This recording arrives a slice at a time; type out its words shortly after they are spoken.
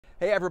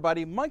Hey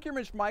everybody, Monkey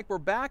Wrench Mike. We're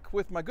back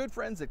with my good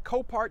friends at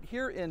Copart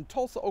here in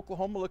Tulsa,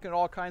 Oklahoma, looking at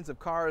all kinds of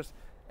cars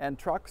and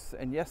trucks.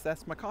 And yes,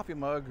 that's my coffee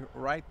mug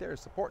right there,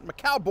 supporting my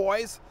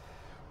Cowboys.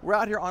 We're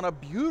out here on a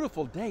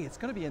beautiful day. It's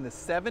going to be in the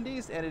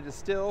 70s and it is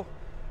still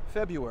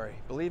February,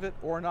 believe it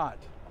or not.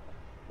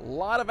 A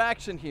lot of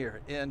action here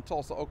in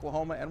Tulsa,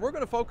 Oklahoma, and we're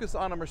going to focus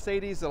on a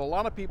Mercedes that a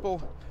lot of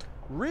people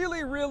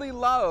really, really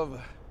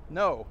love.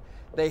 No,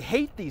 they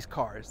hate these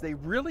cars. They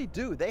really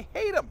do. They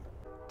hate them.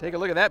 Take a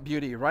look at that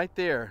beauty right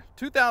there.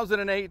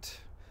 2008.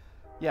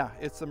 Yeah,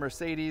 it's the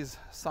Mercedes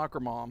Soccer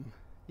Mom.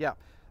 Yeah,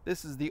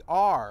 this is the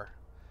R320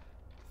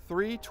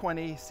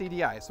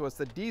 CDI. So it's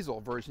the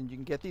diesel version. You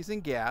can get these in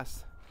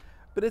gas,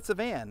 but it's a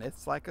van.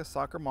 It's like a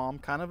Soccer Mom,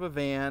 kind of a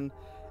van.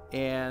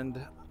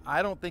 And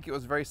I don't think it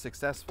was very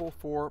successful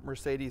for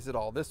Mercedes at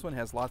all. This one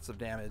has lots of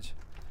damage.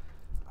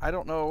 I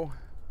don't know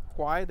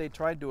why they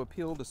tried to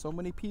appeal to so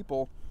many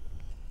people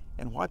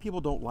and why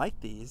people don't like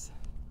these.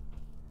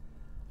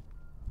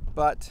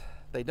 But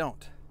they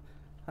don't.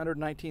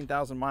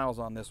 119,000 miles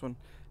on this one.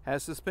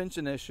 Has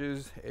suspension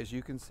issues, as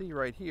you can see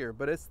right here,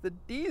 but it's the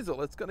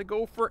diesel. It's going to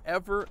go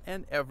forever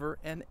and ever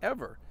and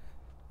ever.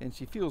 And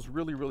she feels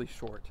really, really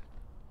short.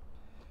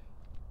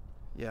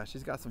 Yeah,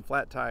 she's got some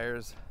flat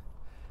tires.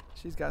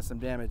 She's got some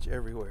damage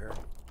everywhere.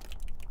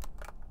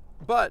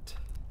 But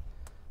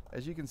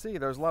as you can see,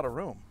 there's a lot of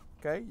room.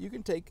 Okay, you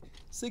can take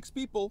 6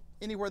 people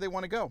anywhere they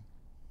want to go.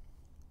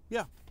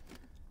 Yeah,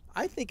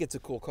 I think it's a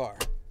cool car.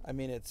 I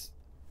mean, it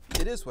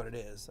is what it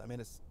is. I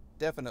mean, it's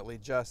definitely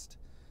just,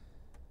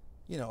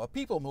 you know, a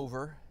people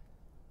mover.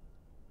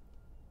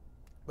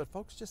 But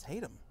folks just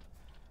hate them.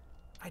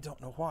 I don't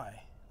know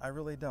why. I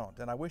really don't.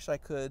 And I wish I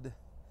could,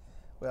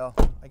 well,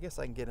 I guess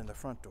I can get in the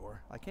front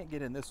door. I can't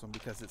get in this one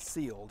because it's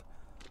sealed.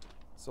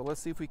 So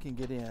let's see if we can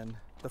get in.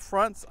 The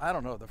fronts, I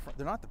don't know.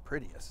 They're not the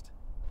prettiest.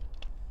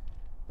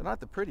 They're not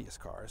the prettiest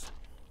cars.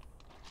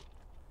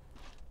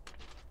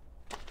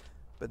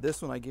 But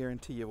this one, I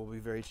guarantee you, will be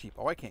very cheap.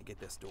 Oh, I can't get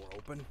this door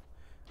open.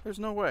 There's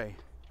no way.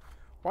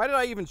 Why did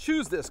I even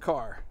choose this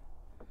car?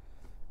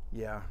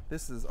 Yeah,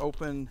 this is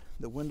open.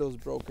 The window's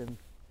broken.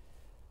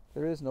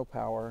 There is no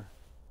power.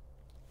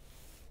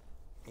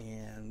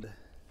 And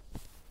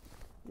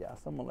yeah,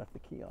 someone left the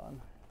key on.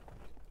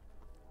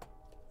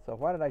 So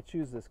why did I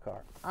choose this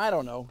car? I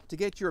don't know. To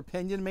get your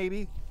opinion,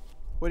 maybe.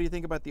 What do you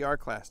think about the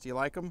R-Class? Do you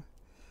like them?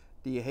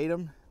 Do you hate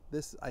them?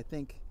 This, I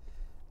think,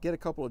 get a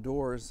couple of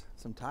doors,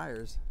 some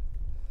tires,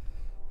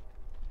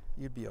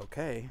 you'd be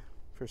okay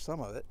for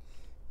some of it.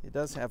 It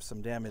does have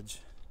some damage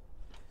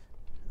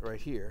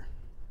right here.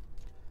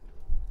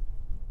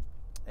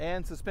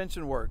 And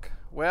suspension work.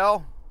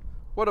 Well,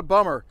 what a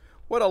bummer.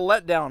 What a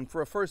letdown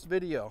for a first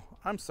video.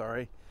 I'm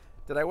sorry.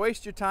 Did I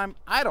waste your time?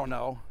 I don't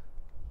know.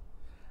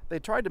 They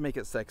tried to make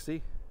it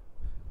sexy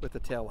with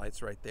the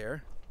taillights right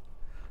there.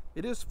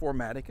 It is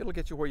 4MATIC. It'll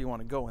get you where you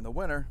want to go in the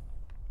winter.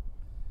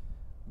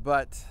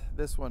 But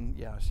this one,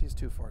 yeah, she's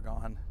too far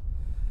gone.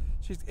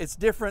 It's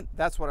different.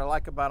 That's what I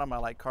like about them. I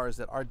like cars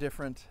that are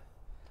different.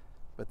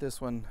 But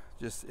this one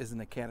just isn't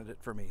a candidate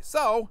for me.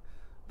 So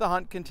the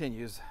hunt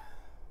continues.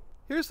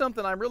 Here's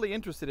something I'm really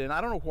interested in.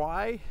 I don't know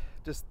why.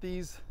 Just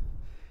these,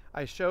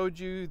 I showed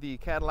you the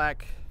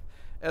Cadillac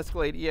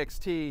Escalade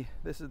EXT.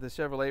 This is the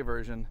Chevrolet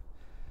version.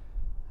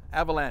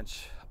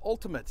 Avalanche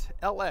Ultimate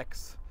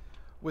LX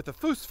with a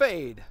Foose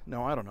Fade.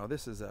 No, I don't know.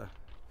 This is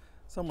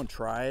someone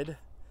tried.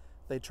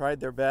 They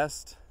tried their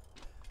best.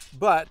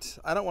 But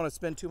I don't want to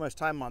spend too much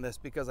time on this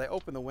because I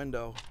opened the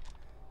window,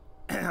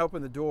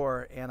 opened the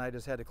door, and I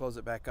just had to close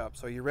it back up.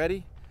 So are you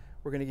ready?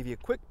 We're going to give you a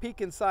quick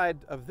peek inside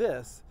of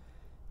this,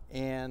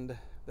 and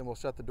then we'll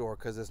shut the door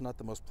because it's not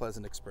the most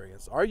pleasant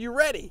experience. Are you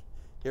ready?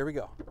 Here we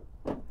go.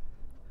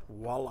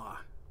 Voila.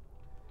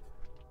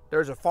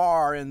 There's a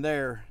far in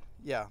there.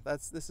 Yeah,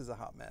 this is a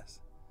hot mess.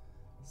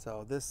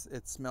 So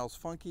it smells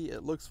funky,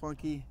 it looks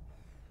funky,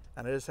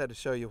 and I just had to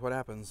show you what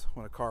happens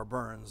when a car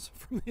burns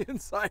from the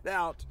inside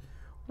out.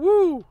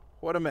 Woo,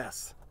 what a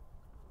mess.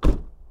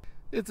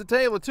 It's a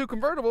tale of two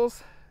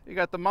convertibles. You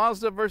got the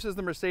Mazda versus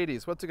the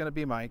Mercedes. What's it gonna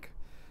be, Mike?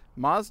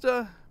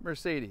 Mazda,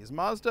 Mercedes.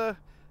 Mazda,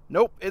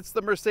 nope, it's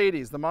the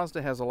Mercedes. The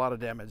Mazda has a lot of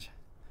damage.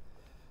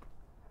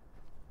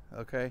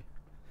 Okay,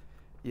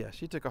 yeah,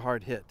 she took a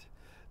hard hit.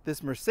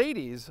 This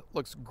Mercedes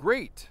looks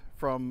great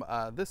from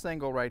this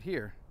angle right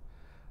here,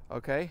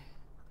 okay?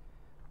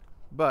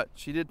 But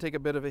she did take a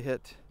bit of a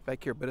hit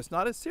back here, but it's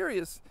not as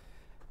serious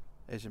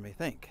as you may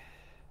think.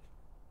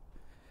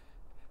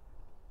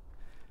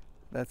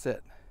 That's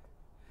it.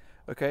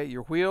 Okay,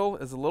 your wheel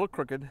is a little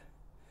crooked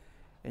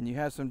and you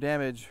have some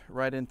damage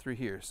right in through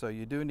here. So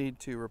you do need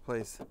to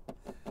replace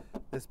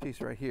this piece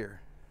right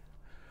here,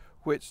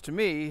 which to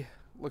me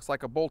looks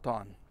like a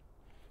bolt-on.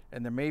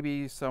 And there may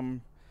be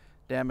some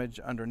damage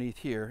underneath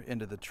here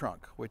into the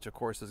trunk, which of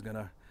course is going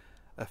to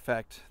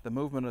affect the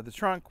movement of the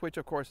trunk, which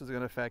of course is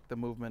going to affect the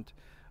movement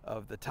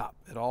of the top.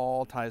 It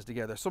all ties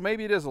together. So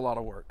maybe it is a lot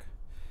of work.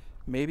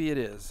 Maybe it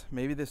is.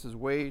 Maybe this is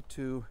way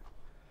too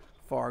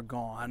far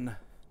gone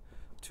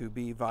to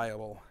be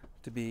viable,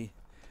 to be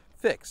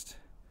fixed.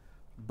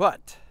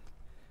 But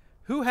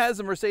Who has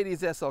a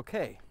Mercedes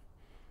SLK?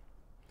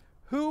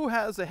 Who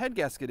has a head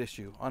gasket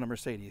issue on a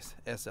Mercedes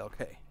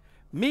SLK?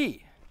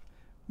 Me.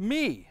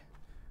 Me.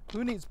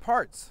 Who needs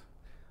parts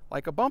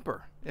like a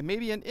bumper and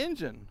maybe an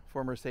engine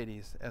for a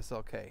Mercedes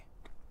SLK?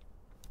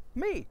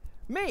 Me.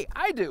 Me.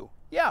 I do.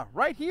 Yeah,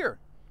 right here.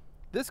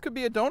 This could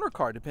be a donor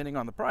car depending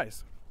on the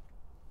price.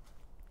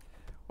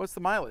 What's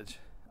the mileage?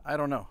 I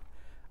don't know.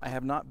 I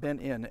have not been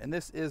in. And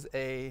this is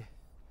a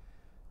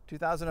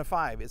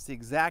 2005. It's the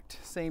exact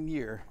same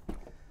year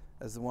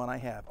as the one I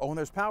have. Oh, and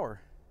there's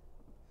power.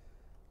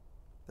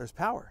 There's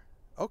power.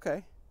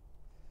 Okay.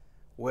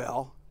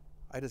 Well,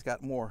 I just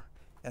got more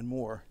and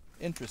more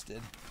interested.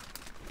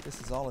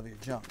 This is all of your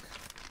junk.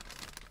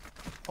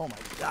 Oh my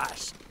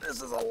gosh.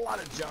 This is a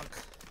lot of junk.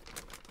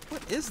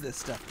 What is this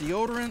stuff?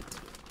 Deodorant?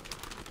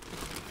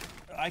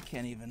 I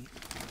can't even.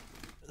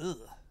 Ugh.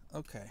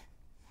 Okay.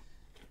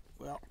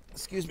 Well,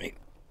 excuse me.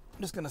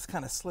 I'm just going to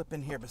kind of slip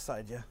in here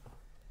beside you.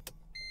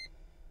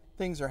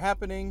 Things are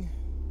happening.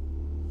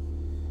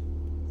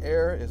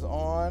 Air is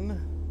on.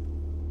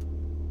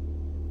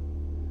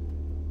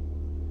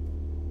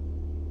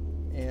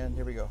 And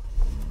here we go.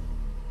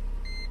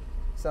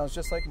 Sounds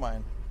just like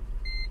mine.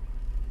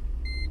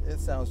 It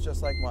sounds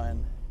just like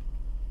mine.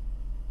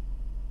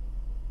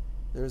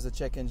 There's a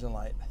check engine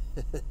light.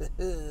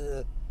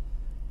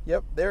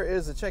 Yep, there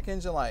is a check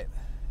engine light.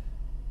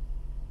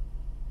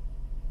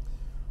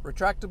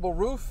 Retractable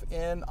roof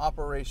in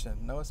operation.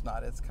 No, it's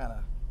not. It's kind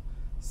of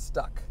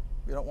stuck.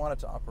 We don't want it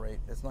to operate.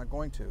 It's not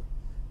going to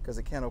because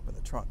it can't open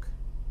the trunk.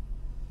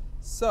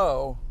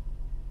 So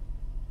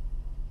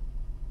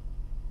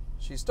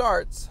she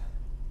starts.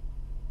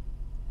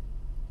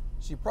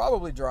 She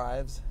probably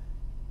drives.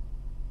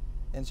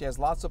 And she has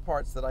lots of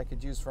parts that I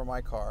could use for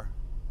my car.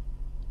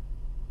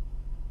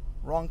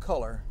 Wrong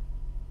color.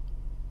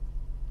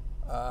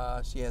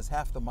 She has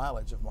half the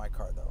mileage of my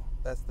car though.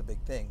 That's the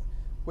big thing.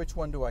 Which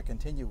one do I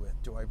continue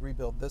with? Do I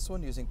rebuild this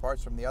one using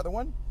parts from the other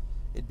one?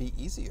 It'd be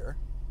easier,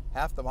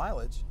 half the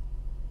mileage.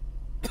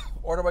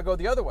 Or do I go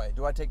the other way?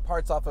 Do I take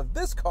parts off of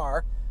this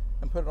car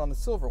and put it on the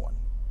silver one?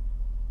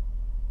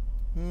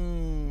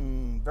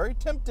 Very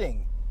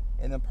tempting.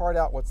 And then part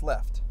out what's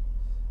left.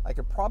 I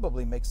could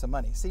probably make some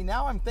money. See,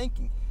 now I'm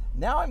thinking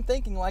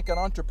like an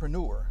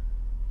entrepreneur.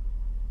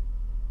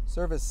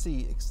 Service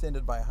C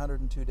extended by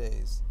 102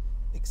 days.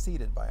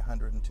 Exceeded by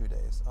 102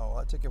 days. Oh, well,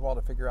 that took you a while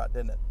to figure out,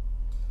 didn't it?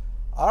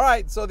 All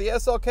right, so the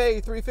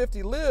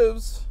SLK350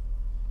 lives.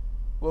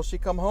 Will she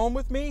come home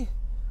with me?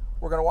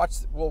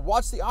 We'll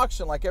watch the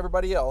auction like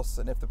everybody else,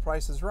 and if the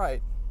price is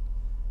right,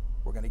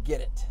 we're gonna get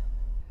it.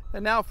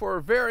 And now for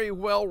a very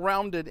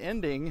well-rounded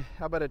ending,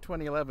 how about a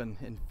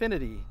 2011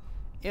 Infiniti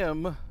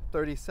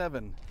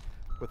M37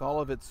 with all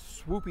of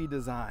its swoopy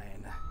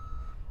design?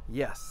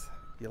 Yes,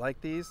 you like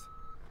these?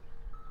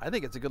 I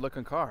think it's a good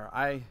looking car.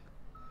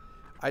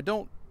 I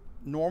don't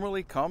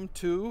normally come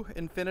to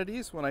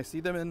Infinitis when I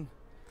see them in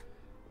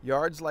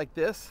yards like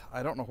this.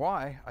 I don't know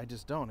why. I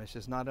just don't. It's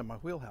just not in my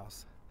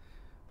wheelhouse.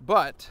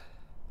 But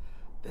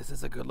this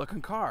is a good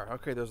looking car.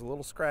 Okay, there's a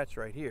little scratch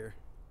right here.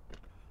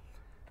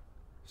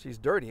 She's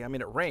dirty. I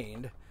mean, it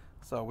rained,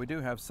 so we do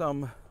have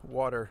some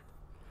water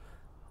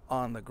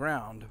on the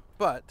ground.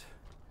 But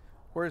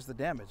where's the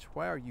damage?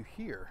 Why are you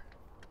here?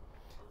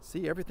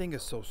 See, everything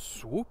is so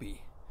swoopy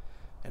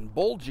and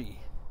bulgy.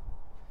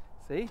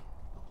 See?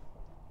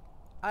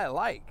 I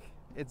like.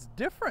 It's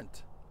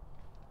different.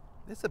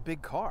 It's a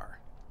big car.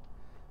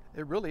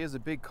 It really is a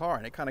big car,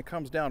 and it kind of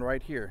comes down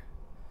right here.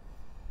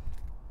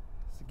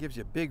 So it gives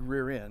you a big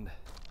rear end.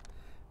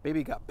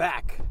 Baby got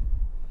back.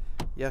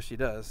 Yes, she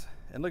does.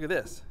 And look at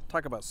this.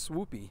 Talk about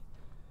swoopy.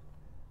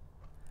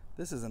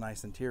 This is a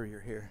nice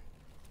interior here.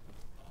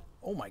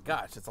 Oh my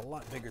gosh, it's a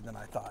lot bigger than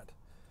I thought.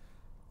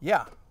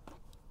 Yeah.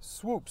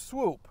 Swoop,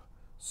 swoop.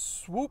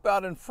 Swoop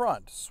out in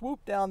front.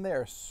 Swoop down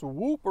there.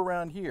 Swoop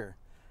around here.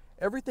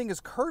 Everything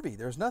is curvy.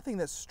 There's nothing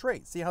that's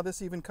straight. See how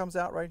this even comes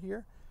out right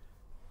here?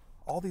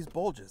 All these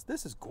bulges.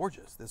 This is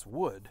gorgeous, this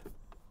wood.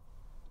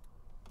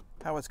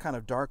 How it's kind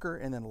of darker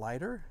and then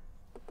lighter.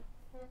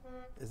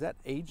 Is that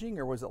aging,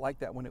 or was it like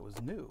that when it was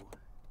new?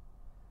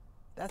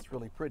 That's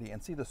really pretty.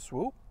 And see the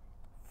swoop?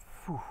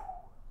 Whew.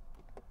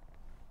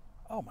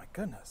 Oh my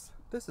goodness.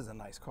 This is a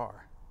nice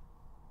car.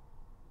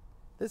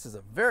 This is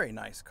a very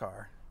nice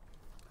car.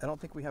 I don't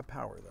think we have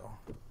power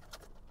though.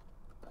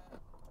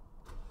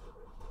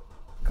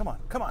 Come on,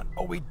 come on.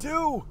 Oh, we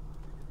do.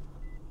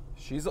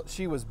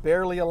 She was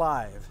barely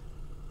alive.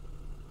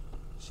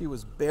 She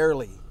was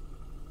barely.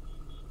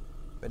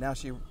 But now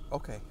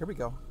okay, here we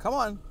go. Come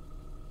on.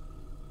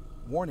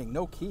 Warning,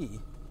 no key.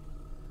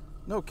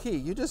 No key,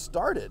 you just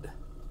started.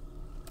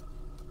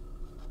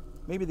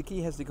 Maybe the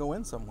key has to go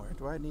in somewhere.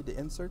 Do I need to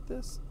insert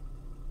this?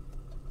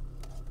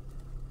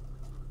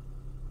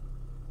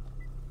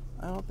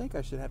 I don't think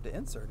I should have to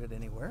insert it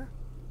anywhere.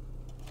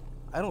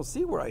 I don't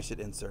see where I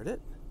should insert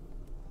it.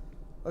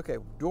 Okay,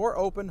 door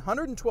open,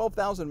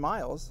 112,000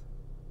 miles.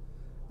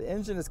 The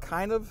engine is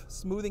kind of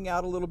smoothing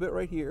out a little bit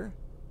right here.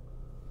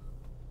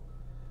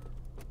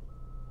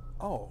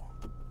 Oh,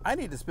 I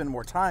need to spend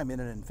more time in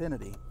an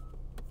Infiniti.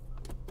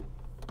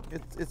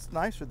 it's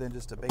nicer than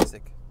just a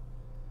basic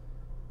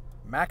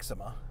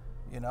Maxima,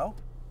 you know.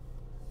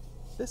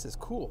 This is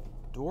cool.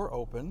 Door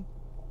open.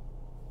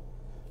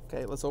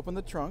 Okay, let's open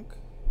the trunk.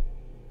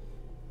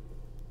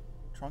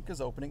 Trunk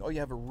is opening. Oh, you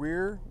have a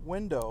rear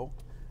window.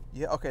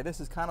 Yeah, okay, this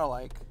is kind of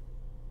like...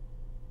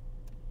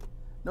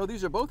 No,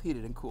 these are both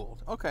heated and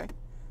cooled. Okay,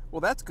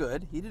 well that's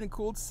good. Heated and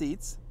cooled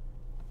seats.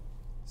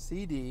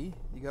 CD,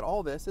 you got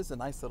all this. This is a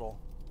nice little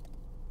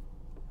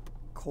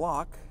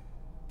clock.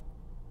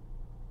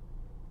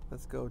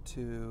 Let's go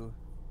to...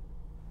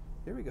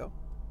 Here we go.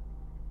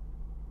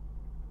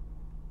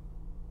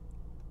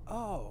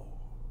 Oh,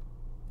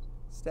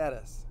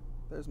 status.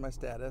 There's my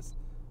status.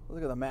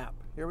 Look at the map.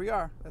 Here we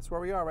are. That's where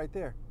we are right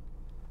there.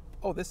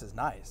 Oh, this is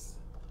nice.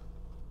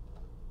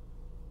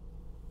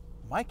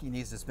 Mikey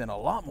needs to spend a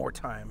lot more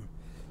time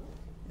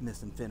in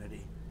this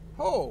Infiniti.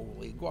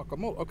 Holy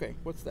guacamole. Okay,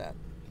 what's that?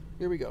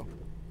 Here we go.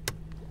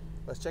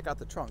 Let's check out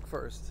the trunk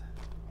first.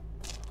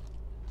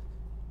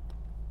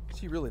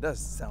 She really does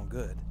sound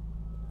good.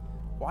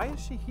 Why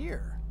is she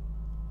here?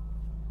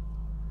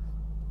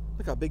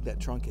 Look how big that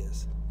trunk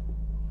is.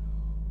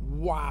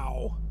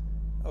 Wow.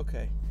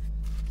 Okay.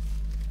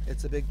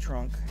 It's a big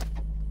trunk.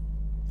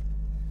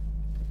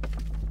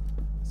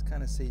 Let's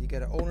kind of see. You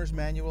got an owner's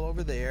manual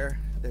over there.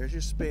 There's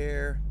your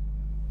spare.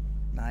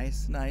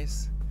 Nice,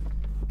 nice.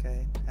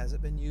 Okay.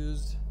 Hasn't been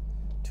used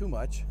too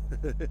much.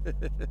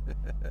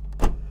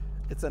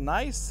 It's a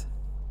nice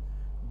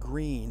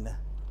green.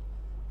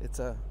 It's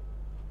a,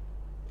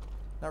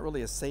 not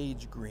really a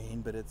sage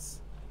green, but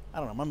it's, I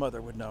don't know. My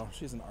mother would know.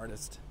 She's an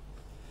artist.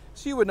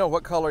 She would know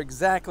what color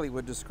exactly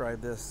would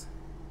describe this.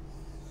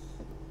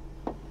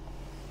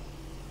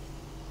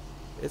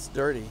 It's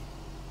dirty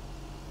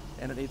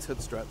and it needs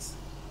hood struts.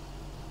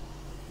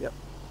 Yep.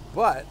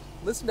 But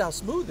listen to how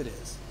smooth it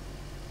is.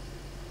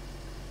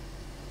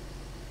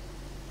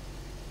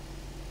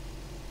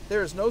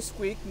 There is no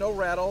squeak, no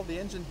rattle. The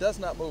engine does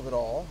not move at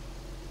all.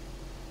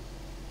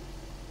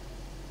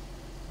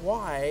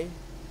 Why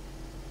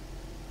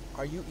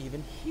are you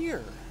even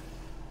here?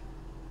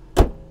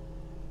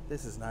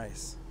 This is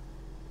nice.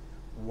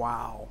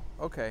 Wow.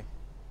 Okay.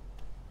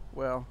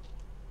 Well,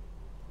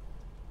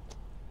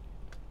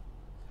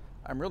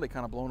 I'm really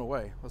kind of blown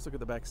away. Let's look at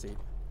the back seat.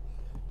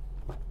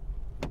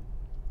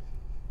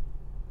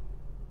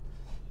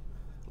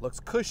 Looks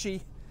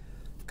cushy.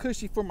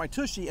 Cushy for my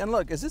tushy. And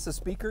look, is this a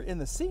speaker in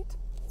the seat?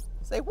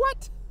 Say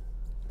what?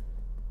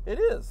 It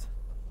is.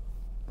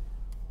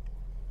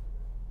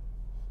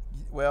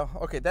 Well,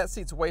 okay, that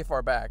seat's way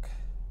far back.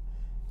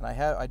 And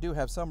I do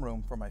have some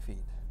room for my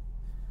feet.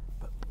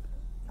 But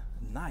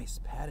nice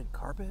padded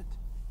carpet.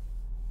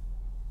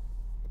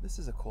 This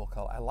is a cool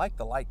color. I like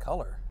the light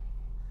color.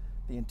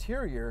 The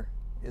interior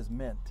is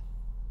mint.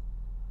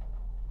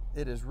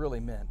 It is really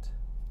mint.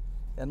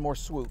 And more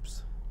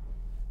swoops.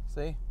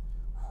 See?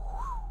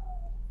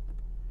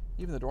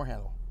 Even the door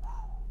handle.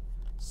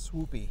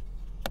 Swoopy.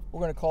 We're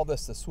going to call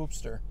this the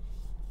Swoopster.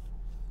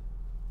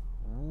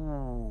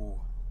 Ooh.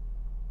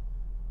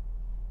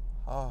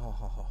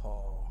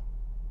 Oh.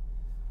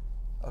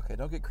 Okay,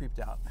 don't get creeped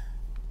out.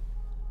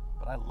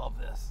 But I love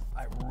this.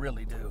 I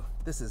really do.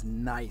 This is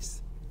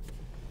nice.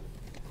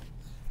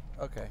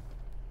 Okay.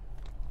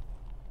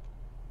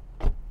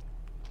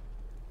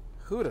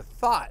 Who'd have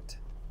thought?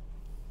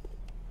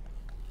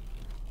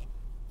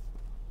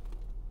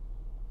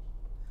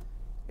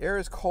 Air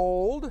is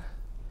cold.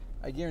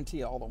 I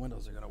guarantee all the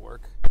windows are going to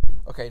work.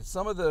 Okay,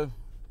 some of the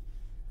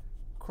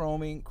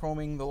chroming,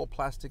 the little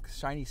plastic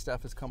shiny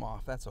stuff has come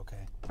off. That's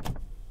okay.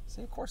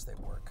 See, of course they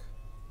work.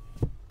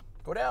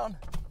 Go down.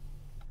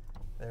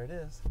 There it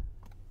is.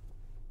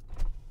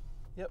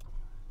 Yep.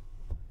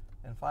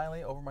 And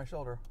finally, over my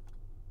shoulder.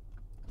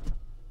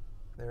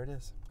 There it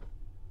is.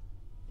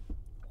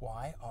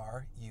 Why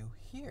are you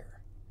here?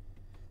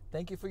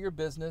 Thank you for your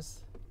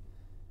business.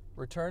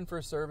 Return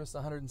for service,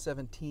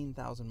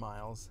 117,000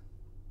 miles.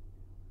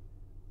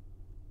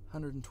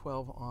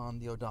 112 on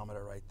the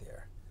odometer right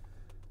there.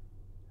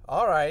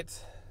 All right,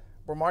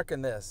 we're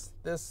marking this.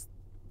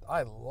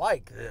 I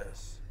like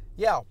this.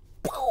 Yeah,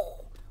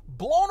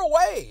 blown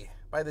away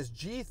by this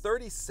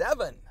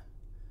G37.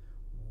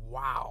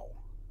 Wow.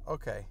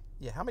 Okay,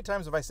 yeah, how many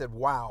times have I said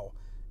wow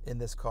in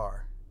this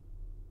car?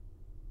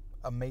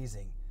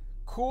 Amazing.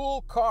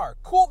 Cool car.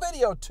 Cool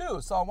video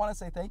too. So I want to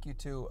say thank you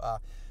to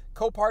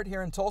Copart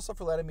here in Tulsa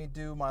for letting me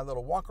do my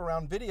little walk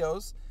around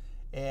videos,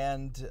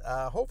 and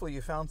hopefully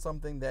you found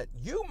something that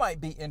you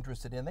might be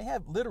interested in. They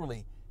have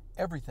literally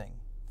everything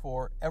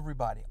for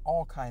everybody,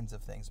 all kinds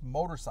of things.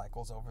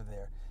 Motorcycles over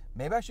there.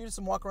 Maybe I should do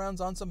some walk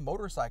arounds on some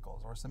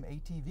motorcycles or some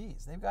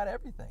ATVs. They've got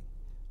everything.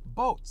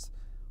 Boats.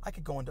 I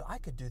could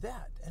do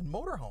that. And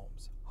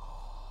motorhomes.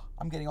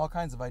 I'm getting all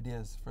kinds of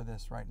ideas for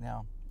this right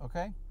now.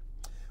 Okay?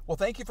 Well,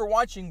 thank you for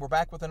watching. We're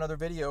back with another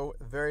video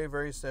very,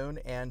 very soon.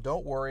 And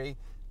don't worry,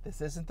 this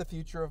isn't the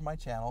future of my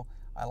channel.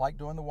 I like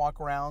doing the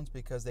walk-arounds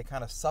because they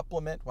kind of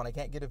supplement when I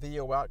can't get a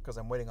video out because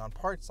I'm waiting on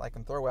parts. I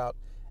can throw out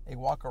a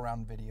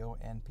walk-around video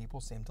and people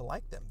seem to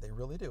like them. They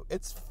really do.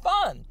 It's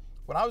fun.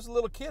 When I was a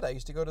little kid, I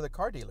used to go to the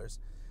car dealers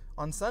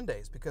on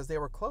Sundays because they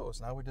were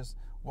closed. And I would just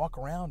walk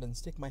around and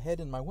stick my head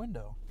in my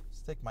window.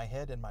 Stick my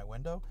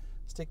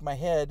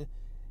head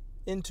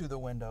into the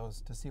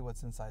windows to see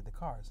what's inside the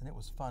cars. And it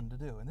was fun to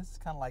do. And this is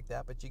kind of like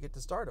that, but you get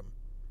to start them.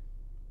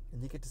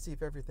 And you get to see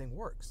if everything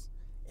works.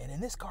 And in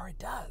this car, it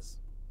does.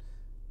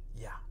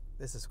 Yeah,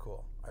 this is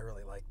cool. I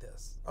really like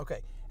this.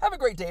 Okay, have a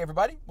great day,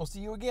 everybody. We'll see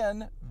you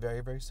again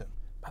very, very soon.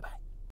 Bye-bye.